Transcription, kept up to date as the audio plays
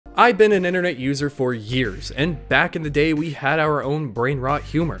I've been an internet user for years, and back in the day we had our own brain rot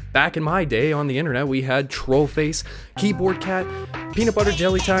humor. Back in my day on the internet we had troll face, keyboard cat, peanut butter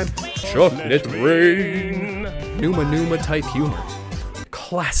jelly time, chocolate brain, Numa type humor.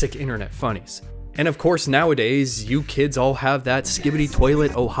 Classic internet funnies. And of course nowadays, you kids all have that skibbity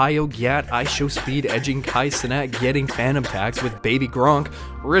toilet, Ohio Gat, IShowSpeed, edging Kai Cenat, getting phantom tags with baby Gronk,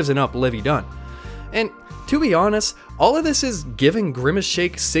 risen up Livy Dunn. And to be honest, all of this is giving Grimace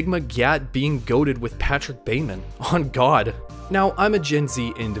Shake Sigma Gat being goated with Patrick Bateman. On God. Now, I'm a Gen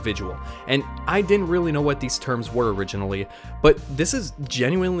Z individual, and I didn't really know what these terms were originally, but this is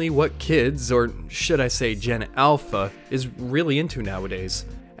genuinely what kids, or should I say Gen Alpha, is really into nowadays.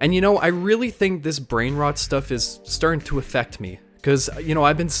 And you know, I really think this brain rot stuff is starting to affect me, because, you know,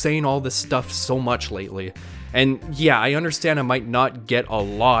 I've been saying all this stuff so much lately. And yeah, I understand I might not get a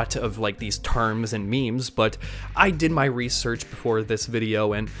lot of like these terms and memes, but I did my research before this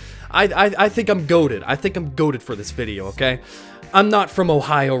video, and I think I'm goated. I think I'm goated for this video, okay? I'm not from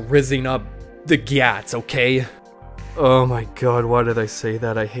Ohio rizzing up the Gats, okay? Oh my god, why did I say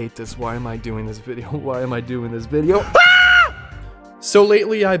that? I hate this. Why am I doing this video? Why am I doing this video? So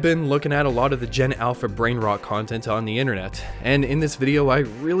lately I've been looking at a lot of the Gen Alpha brain rot content on the internet, and in this video I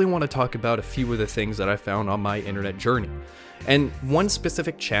really want to talk about a few of the things that I found on my internet journey. And one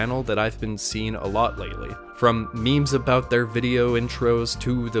specific channel that I've been seeing a lot lately, from memes about their video intros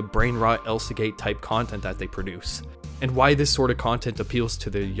to the brain rot Elsagate type content that they produce, and why this sort of content appeals to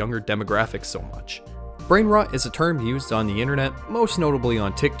the younger demographics so much. Brain rot is a term used on the internet, most notably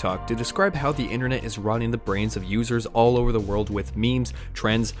on TikTok, to describe how the internet is rotting the brains of users all over the world with memes,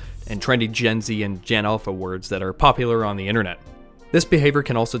 trends, and trendy Gen Z and Gen Alpha words that are popular on the internet. This behavior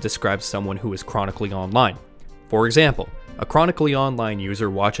can also describe someone who is chronically online. For example, a chronically online user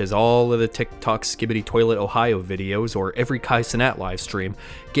watches all of the TikTok Skibbity Toilet Ohio videos or every Kai Cenat livestream,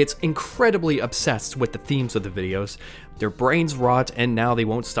 gets incredibly obsessed with the themes of the videos, their brains rot, and now they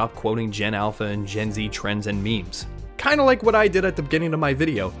won't stop quoting Gen Alpha and Gen Z trends and memes. Kinda like what I did at the beginning of my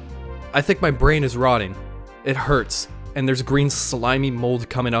video. I think my brain is rotting. It hurts, and there's green slimy mold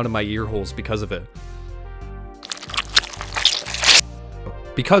coming out of my ear holes because of it.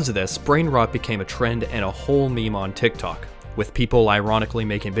 Because of this, brain rot became a trend and a whole meme on TikTok, with people ironically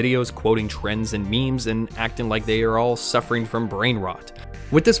making videos quoting trends and memes and acting like they are all suffering from brain rot.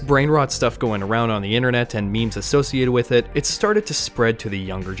 With this brain rot stuff going around on the internet and memes associated with it, it started to spread to the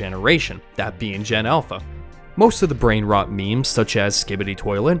younger generation, that being Gen Alpha. Most of the brain rot memes, such as Skibbity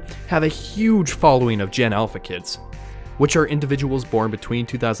Toilet, have a huge following of Gen Alpha kids, which are individuals born between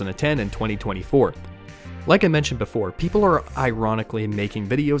 2010 and 2024. Like I mentioned before, people are ironically making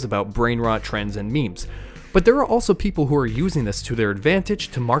videos about brain rot trends and memes, but there are also people who are using this to their advantage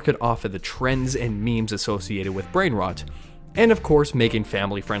to market off of the trends and memes associated with brain rot, and of course making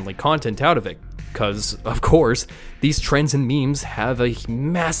family-friendly content out of it, cause, of course, these trends and memes have a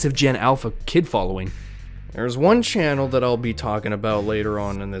massive Gen Alpha kid following. There's one channel that I'll be talking about later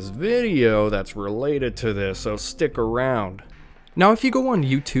on in this video that's related to this, so stick around. Now, if you go on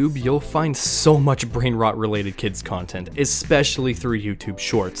YouTube, you'll find so much brain rot related kids content, especially through YouTube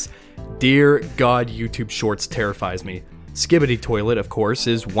Shorts. Dear God, YouTube Shorts terrifies me. Skibbity Toilet, of course,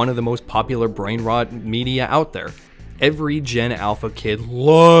 is one of the most popular brain rot media out there. Every Gen Alpha kid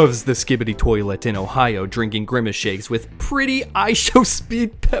loves the Skibbity Toilet in Ohio drinking Grimace Shakes with pretty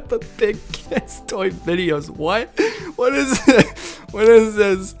IShowSpeed Peppa Pig kids toy videos. What? What is this? What is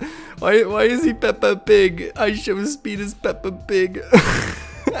this? Why is he Peppa Pig? IShowSpeed is Peppa Pig.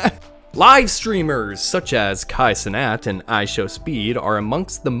 Live streamers such as Kai Cenat and IShowSpeed are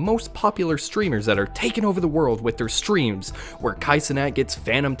amongst the most popular streamers that are taking over the world with their streams, where Kai Cenat gets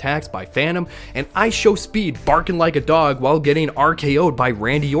phantom tags by Phantom and IShowSpeed barking like a dog while getting RKO'd by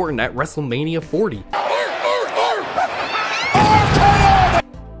Randy Orton at WrestleMania 40.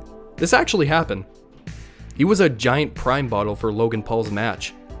 This actually happened. He was a giant Prime bottle for Logan Paul's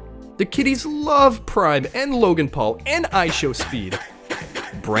match. The kiddies love Prime and Logan Paul and IShowSpeed.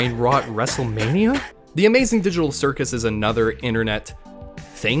 Brain rot WrestleMania? The Amazing Digital Circus is another internet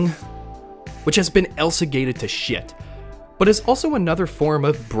thing, which has been Elsagated to shit, but is also another form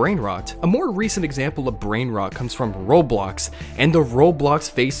of brain rot. A more recent example of brain rot comes from Roblox and the Roblox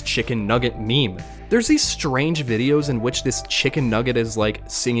face chicken nugget meme. There's these strange videos in which this chicken nugget is like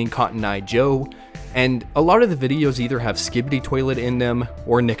singing Cotton Eye Joe, and a lot of the videos either have Skibbity Toilet in them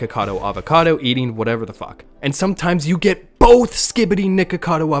or Nikocado Avocado eating whatever the fuck. And sometimes you get both Skibbity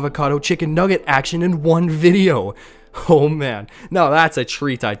Nikocado Avocado chicken nugget action in one video. Oh man, now that's a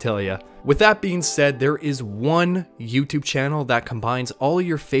treat, I tell ya. With that being said, there is one YouTube channel that combines all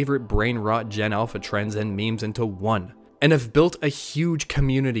your favorite brain rot Gen Alpha trends and memes into one. and have built a huge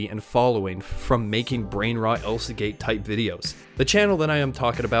community and following from making brainrot Elsagate type videos. The channel that I am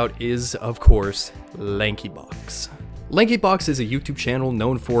talking about is, of course, LankyBox. LankyBox is a YouTube channel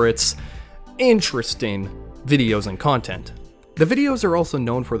known for its interesting videos and content. The videos are also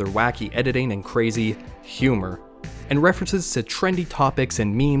known for their wacky editing and crazy humor, and references to trendy topics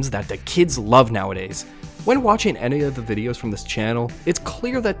and memes that the kids love nowadays. When watching any of the videos from this channel, it's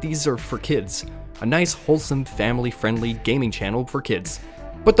clear that these are for kids. A nice, wholesome, family-friendly gaming channel for kids.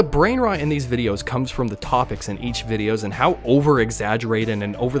 But the brain rot in these videos comes from the topics in each videos and how over-exaggerated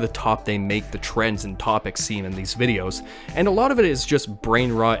and over-the-top they make the trends and topics seen in these videos. And a lot of it is just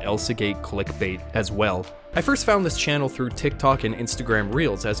brain rot Elsagate clickbait as well. I first found this channel through TikTok and Instagram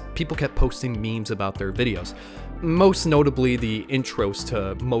Reels as people kept posting memes about their videos. Most notably the intros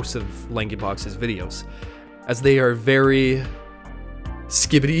to most of LankyBox's videos, as they are very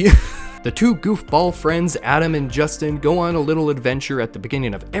skibbity. The two goofball friends, Adam and Justin, go on a little adventure at the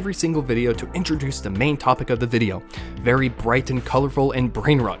beginning of every single video to introduce the main topic of the video. Very bright and colorful and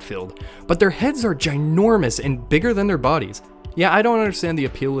brainrot filled. But their heads are ginormous and bigger than their bodies. Yeah, I don't understand the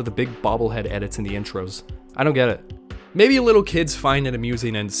appeal of the big bobblehead edits in the intros. I don't get it. Maybe little kids find it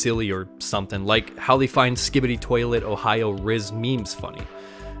amusing and silly or something, like how they find Skibbity Toilet Ohio Riz memes funny.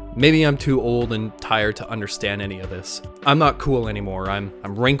 Maybe I'm too old and tired to understand any of this. I'm not cool anymore. I'm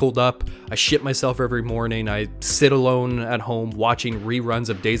wrinkled up. I shit myself every morning. I sit alone at home watching reruns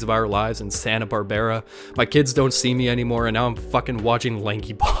of Days of Our Lives and Santa Barbara. My kids don't see me anymore, and now I'm fucking watching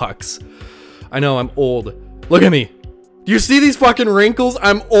LankyBox. I know, I'm old. Look at me. Do you see these fucking wrinkles?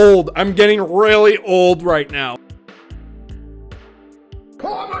 I'm old. I'm getting really old right now.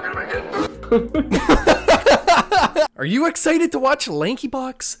 Oh, I'm not gonna make it. Are you excited to watch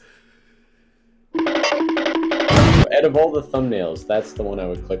LankyBox? Out of all the thumbnails, that's the one I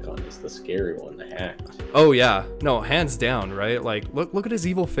would click on. It's the scary one, the hacked. Oh yeah, no, hands down, right? Like, look at his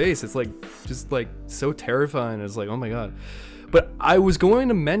evil face. It's like, just like so terrifying. It's like, oh my god. But I was going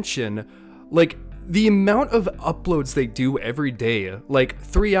to mention, like, the amount of uploads they do every day. Like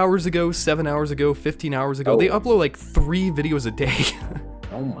 3 hours ago, 7 hours ago, 15 hours ago, they upload like 3 videos a day.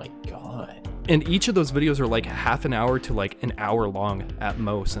 Oh my god. And each of those videos are like half an hour to like an hour long at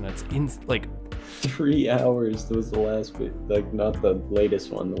most, and it's in like 3 hours. That was the last bit, like not the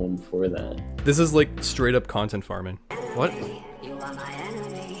latest one, the one before that. This is like straight up content farming. What?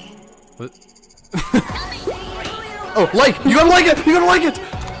 What? Oh, like! You gotta like it! You gotta like it!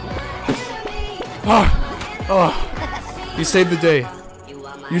 Oh, oh. You saved the day.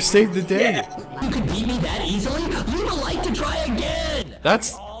 You saved the day. Yeah. You could beat me that easily? Leave a like to try again!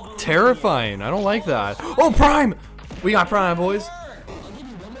 That's terrifying. I don't like that. Oh, Prime! We got Prime, boys. I'll give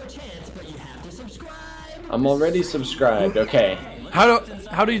you one more chance, but you have to subscribe. I'm already subscribed, okay.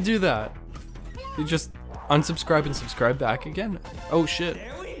 How do you do that? You just unsubscribe and subscribe back again? Oh shit.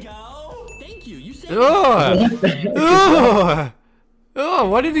 There we go. Thank you. You said Oh,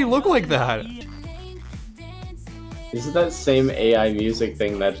 why did he look like that? This is that same AI music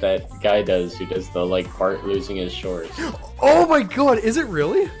thing that guy does who does the like Bart losing his shorts. Oh my god, is it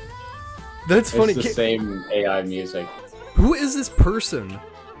really? That's funny. It's the same AI music. Who is this person?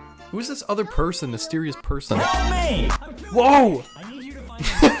 Who is this other person, mysterious person? Help me! Whoa! I need you to find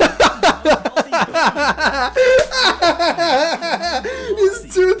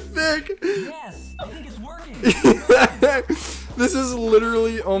It's too thick! Yes, I think it's working. This is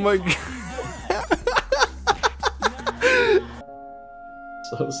literally, oh my god.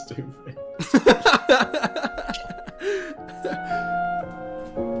 So stupid.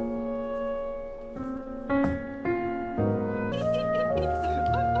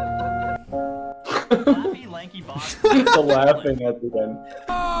 LankyBox. The laughing at the end.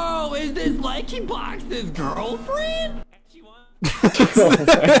 Oh, is this LankyBox's girlfriend?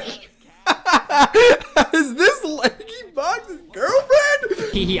 Is this LankyBox's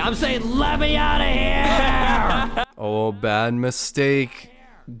girlfriend? Hee I'm saying let me out of here! Oh, bad mistake.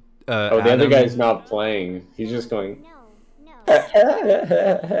 Oh, the other guy's not playing. He's just going.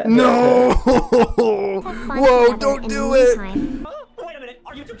 No! Whoa, don't do it! Wait a minute,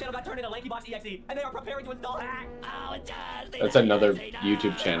 our YouTube channel got turned into LankyBox EXE, and they are preparing to install hack. Oh, it does. That's another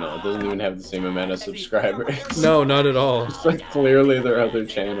YouTube channel. It doesn't even have the same amount of subscribers. No, not at all. It's like clearly their other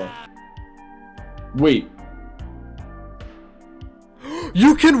channel. Wait.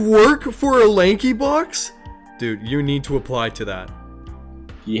 You can work for a LankyBox? Dude, you need to apply to that.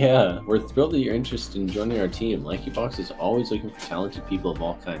 Yeah, we're thrilled that you're interested in joining our team. LankyBox is always looking for talented people of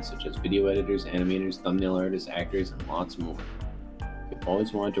all kinds, such as video editors, animators, thumbnail artists, actors, and lots more. If you've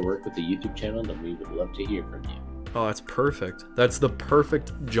always wanted to work with a YouTube channel, then we would love to hear from you. Oh, that's perfect. That's the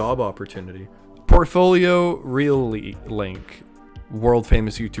perfect job opportunity. Poor Portfolio really link. World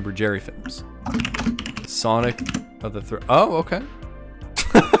famous YouTuber Jerry Films. Sonic of the oh, okay.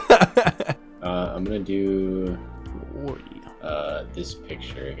 I'm gonna do this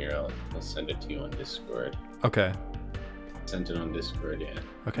picture here. I'll send it to you on Discord. Okay. Sent it on Discord, yeah.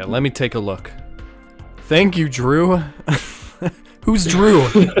 Okay, let me take a look. Thank you, Drew. Who's Drew?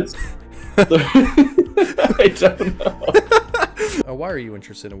 I don't know. Why are you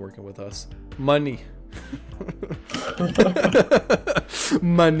interested in working with us? Money.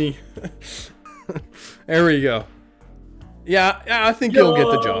 Money. There we go. Yeah, I think you'll get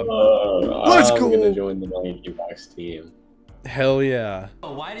the job. Let's go. I'm gonna join the LankyBox team. Hell yeah.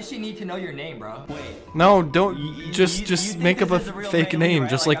 Why does she need to know your name, bro? Wait. No, don't. Just make up a fake name,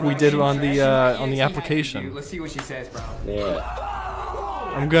 just like we did on the application. Let's see what she says, bro. Yeah.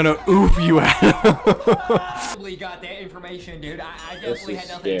 I'm gonna oof you out. Probably got that information, dude. I definitely had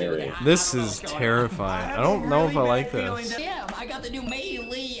nothing to do with it. This is terrifying. I don't know if I like this. Yeah, I got the new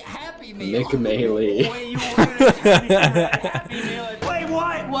Melee Happy Meal. Nick Melee. Wait,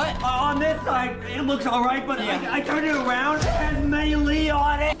 what? What? On this side, it looks alright, but I turned it around, it has Melee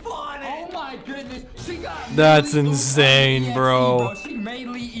on it. Oh my goodness, she got That's insane, bro. She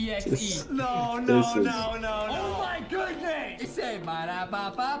Melee EXE. No. Oh my goodness. It said, I'm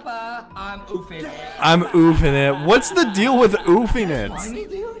oofing it. I'm oofing it. What's the deal with oofing it?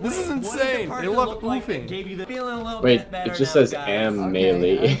 This is insane. They love oofing. Wait, it just says am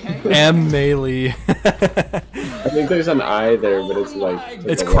melee. Am melee. I think there's an I there, but it's like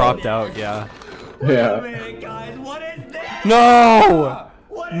It's cropped out, yeah. Yeah. No!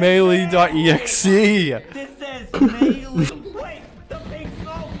 Melee.exe. This says Melee. Wait, the big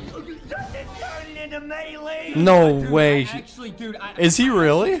smoke just turned into Melee. No way. Actually, dude, Is he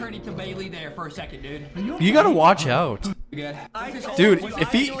really? turning to Melee there for a second, dude. You gotta watch out. Good. Dude,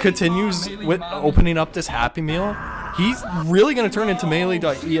 if he continues with opening up this Happy Meal, he's really gonna turn into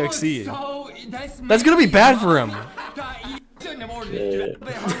Melee.exe. That's gonna be bad for him. There's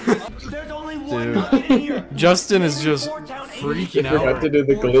only one bucket in here. Justin is just freaking I forgot out. to do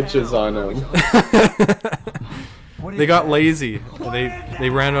the glitches on him. They got lazy. They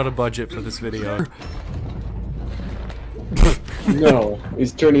ran out of budget for this video. No,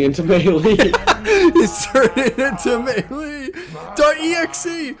 he's turning into melee. He's turning into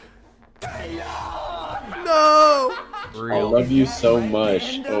Melee.exe. No. I love you so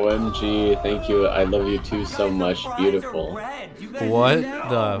much. OMG, thank you. I love you too so much. Beautiful. What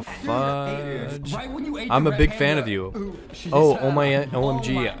the fudge? I'm a big fan of you. Oh my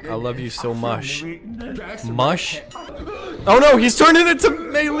OMG, I love you so much. Mush? Oh no, he's turning into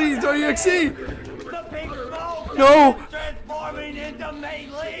Melee.exe. No.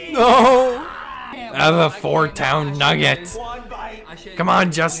 No. I have a 4-town nugget. Come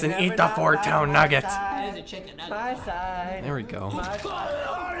on, Justin, eat the 4-town nugget. There we go.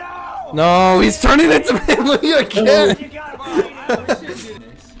 No, he's turning into Melee again.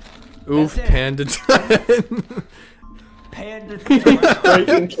 Oof, panda time. Panda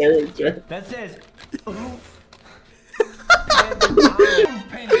Breaking character. That says oof.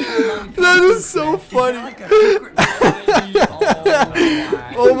 That is so funny.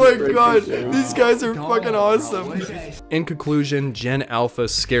 Oh my god, these guys are fucking awesome. In conclusion, Gen Alpha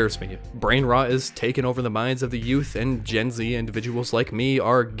scares me. Brain rot is taking over the minds of the youth, and Gen Z individuals like me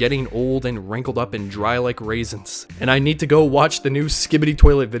are getting old and wrinkled up and dry like raisins. And I need to go watch the new Skibbity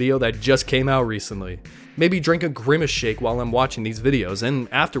Toilet video that just came out recently. Maybe drink a Grimace shake while I'm watching these videos, and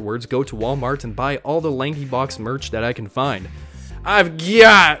afterwards go to Walmart and buy all the LankyBox merch that I can find. I've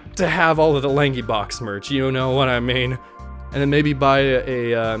got to have all of the LankyBox merch, you know what I mean. And then maybe buy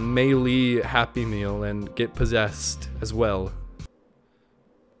a Melee Happy Meal and get possessed as well.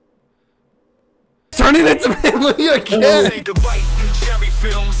 Turning into Melee again! Sankobyte and Jerry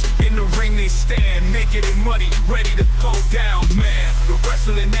Films in the ring they stand, naked and muddy, ready to throw down, man. The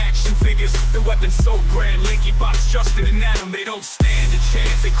wrestling action figures, the weapons so grand. LankyBox, Justin and Adam, they don't stand a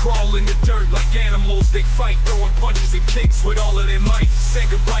chance. They crawl in the dirt like animals, they fight, throwing punches and kicks with all of their might.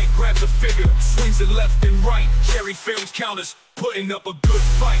 Sankobyte grabs a figure, swings it left and right. Jerry Films counters, putting up a good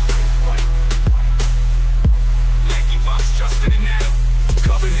fight. LankyBox, Justin and Adam,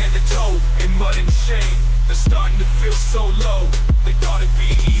 covered head to toe in mud and shame. They're starting to feel so low. They thought it'd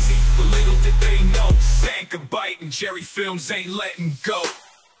be easy, but little did they know. Sankobyte and Jerry Films ain't letting go.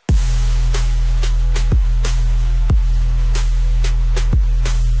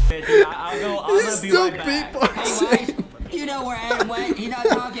 He's still beatboxing. Hey, you know where Adam went? He's not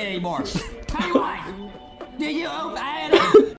talking anymore. Hey, what? Did you Adam?